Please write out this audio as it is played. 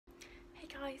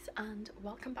guys, and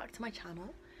welcome back to my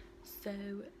channel. So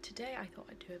today I thought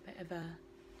I'd do a bit of a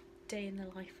day in the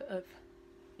life of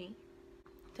me.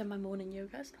 Done my morning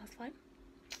yoga, so that's fine.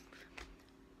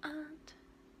 And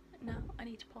now I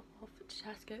need to pop off to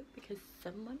Tesco because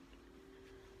someone,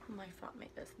 my flatmate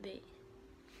that's the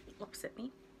opposite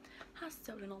me, has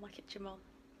stolen all my kitchen roll.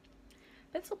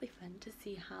 This will be fun to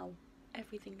see how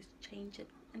everything's changing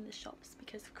in the shops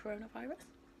because of coronavirus.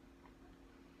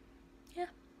 Yeah.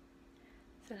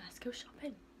 So let's go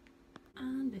shopping.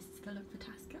 And this is the look for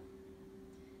Tesco. You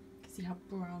can see how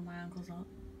brown my ankles are.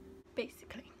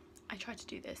 Basically, I tried to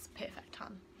do this perfect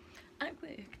tan and it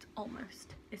worked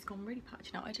almost. It's gone really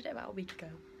patchy now. I did it about a week ago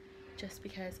just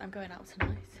because I'm going out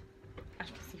tonight. As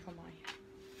you can see from my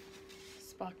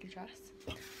sparkly dress,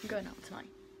 I'm going out tonight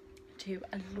to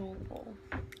a law ball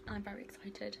and I'm very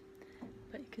excited.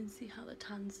 But you can see how the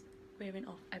tan's wearing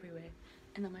off everywhere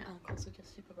and then my ankles are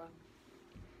just super brown.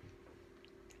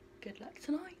 Good luck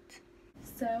tonight.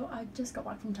 So I just got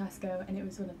back from Tesco and it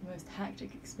was one of the most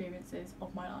hectic experiences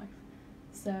of my life.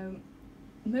 So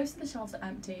most of the shelves are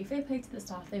empty. Fair play to the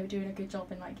staff, they were doing a good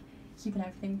job in like keeping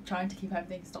everything, trying to keep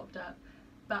everything stocked up.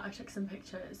 But I took some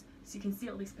pictures, so you can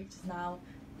see all these pictures now.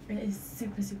 It is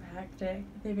super hectic.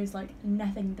 There is like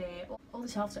nothing there. All the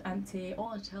shelves are empty,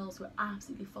 all the tills were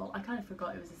absolutely full. I kind of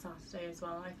forgot it was a Saturday as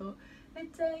well. I thought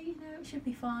midday, you know, it should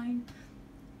be fine.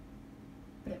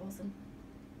 But it wasn't.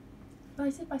 But I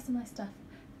did buy some nice stuff.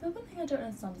 But one thing I don't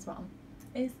understand as well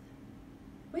is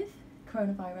with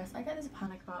coronavirus, I get this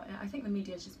panic about it. I think the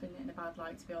media's just been in a bad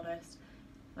light, to be honest.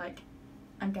 Like,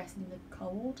 I'm guessing the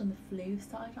cold and the flu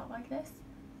started out like this.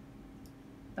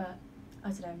 But I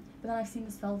don't know. But then I've seen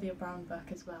the Sylvia Browne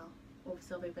book as well. Or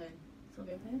Sylvia Brown.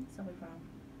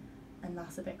 And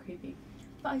that's a bit creepy.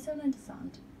 But I don't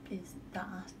understand is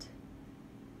that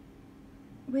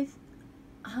with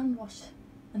hand wash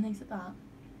and things like that,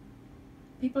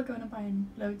 people are going and buying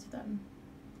loads of them.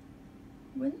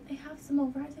 Wouldn't they have some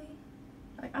already?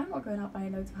 Like, I'm not going out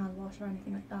buying loads of hand wash or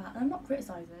anything like that. And I'm not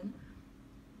criticising.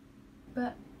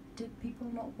 But did people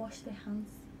not wash their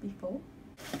hands before?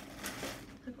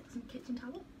 I got some kitchen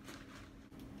towel.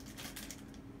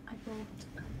 I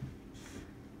bought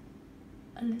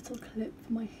a little clip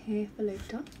for my hair for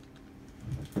later.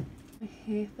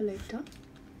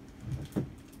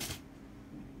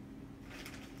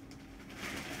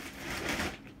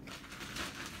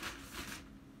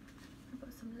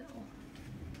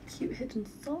 Cute hidden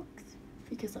socks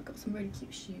because I've got some really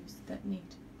cute shoes that need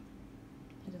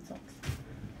hidden socks.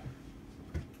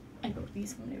 I got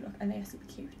these from New Look and they are super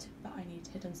cute, but I need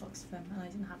hidden socks for them and I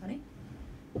didn't have any.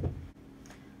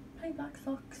 Plain black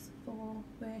socks for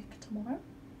work tomorrow.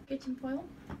 Kitchen foil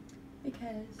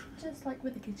because just like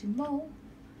with the kitchen roll,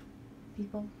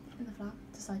 people in the flat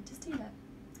decide to steal it,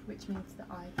 which means that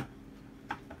I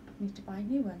need to buy a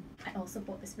new one. I also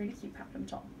bought this really cute peplum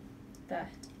top that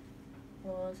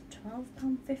was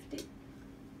 £12.50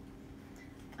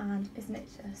 and isn't it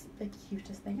just the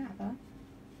cutest thing ever?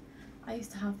 I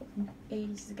used to have one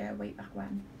ages ago, way back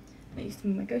when. It used to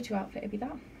be my go-to outfit, it'd be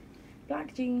that,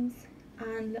 black jeans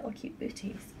and little cute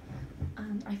booties,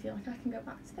 and I feel like I can go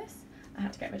back to this. I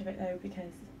had to get rid of it though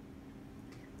because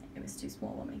it was too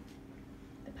small on me.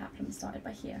 The peplum started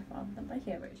by here rather than by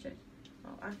here, which should,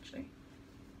 well actually,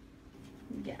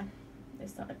 yeah, they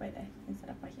started by there instead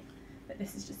of by here. But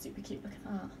this is just super cute, look at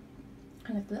that.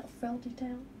 Kind of the little frill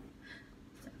detail.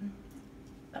 So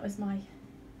that was my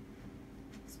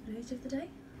splurge of the day.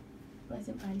 But I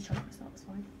didn't buy any chocolate, so that was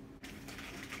fine.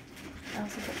 I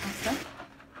also bought pasta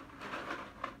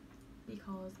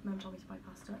because Mum told me to buy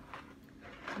pasta.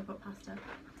 So I bought pasta.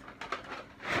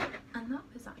 And that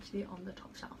was actually on the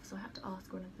top shelf, so I had to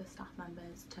ask one of the staff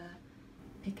members to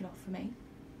pick it off for me.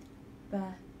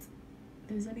 But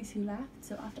there was only 2 left,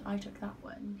 so after I took that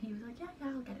one, he was like, yeah,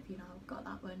 I'll get it for you now, I've got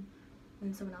that one. And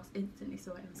then someone else instantly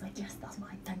saw it and was like, yes, that's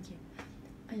mine, thank you.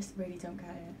 I just really don't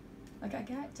get it. Like, I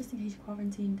get just in case you're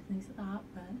quarantined and things like that,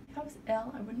 but if I was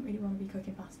ill, I wouldn't really want to be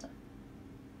cooking pasta.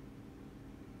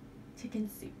 Chicken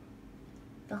soup.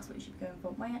 That's what you should be going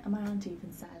for. My auntie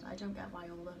even said, I don't get why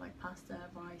all the like pasta,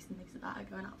 rice and things like that are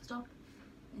going out of stock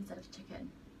instead of chicken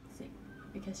soup,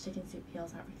 because chicken soup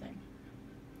heals everything.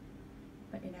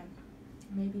 But you know,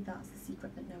 maybe that's the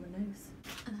secret that no one knows.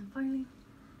 And then finally,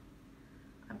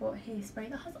 I bought hairspray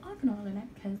that has argan oil in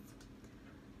it because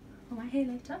for my hair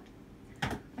later.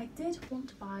 I did want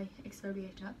to buy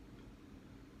exfoliator,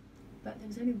 but there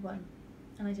was only one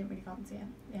and I didn't really fancy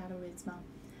it. It had a weird smell.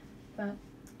 But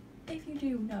if you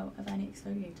do know of any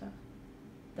exfoliator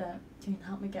that can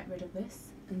help me get rid of this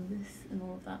and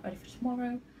all of that ready for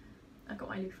tomorrow, I've got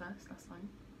my loofah, so that's fine.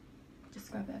 Just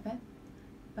scrub it a bit.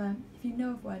 But if you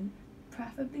know of one,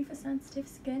 preferably for sensitive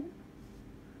skin,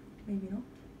 maybe not,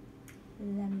 let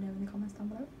me know in the comments down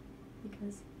below,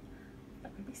 because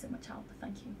that would be so much help.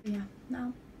 Thank you. But yeah,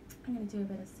 now I'm going to do a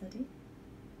bit of study,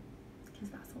 because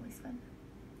that's always fun,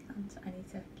 and I need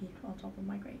to keep on top of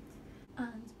my grades.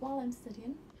 And while I'm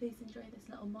studying, please enjoy this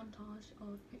little montage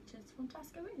of pictures from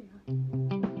Tesco earlier.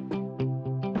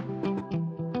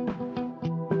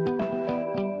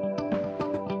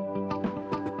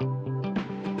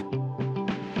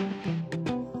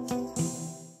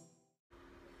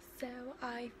 So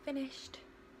I finished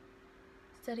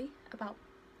study about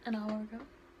an hour ago,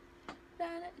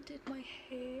 then did my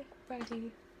hair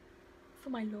ready for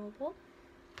my law ball,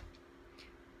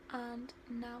 and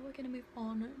now we're going to move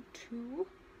on to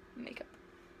makeup.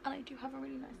 And I do have a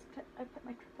really nice clip. I put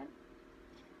my clip in.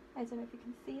 I don't know if you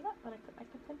can see that, but I put my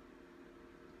clip in.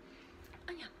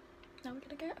 And yeah, now we're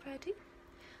going to get ready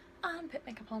and put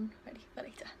makeup on ready for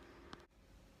later.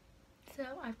 So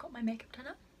I've got my makeup done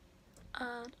up,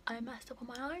 and I messed up on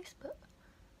my eyes, but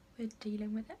we're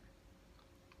dealing with it.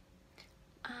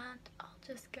 And I'll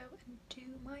just go and do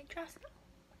my dress now.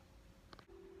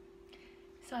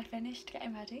 So I finished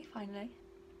getting ready finally.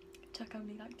 It took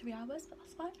only like 3 hours, but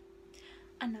that's fine.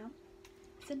 And now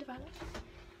Cinderella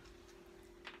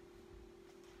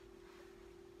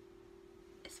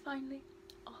is finally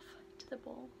off to the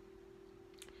ball.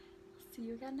 I'll see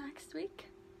you again next week.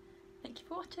 Thank you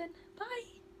for watching.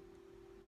 Bye!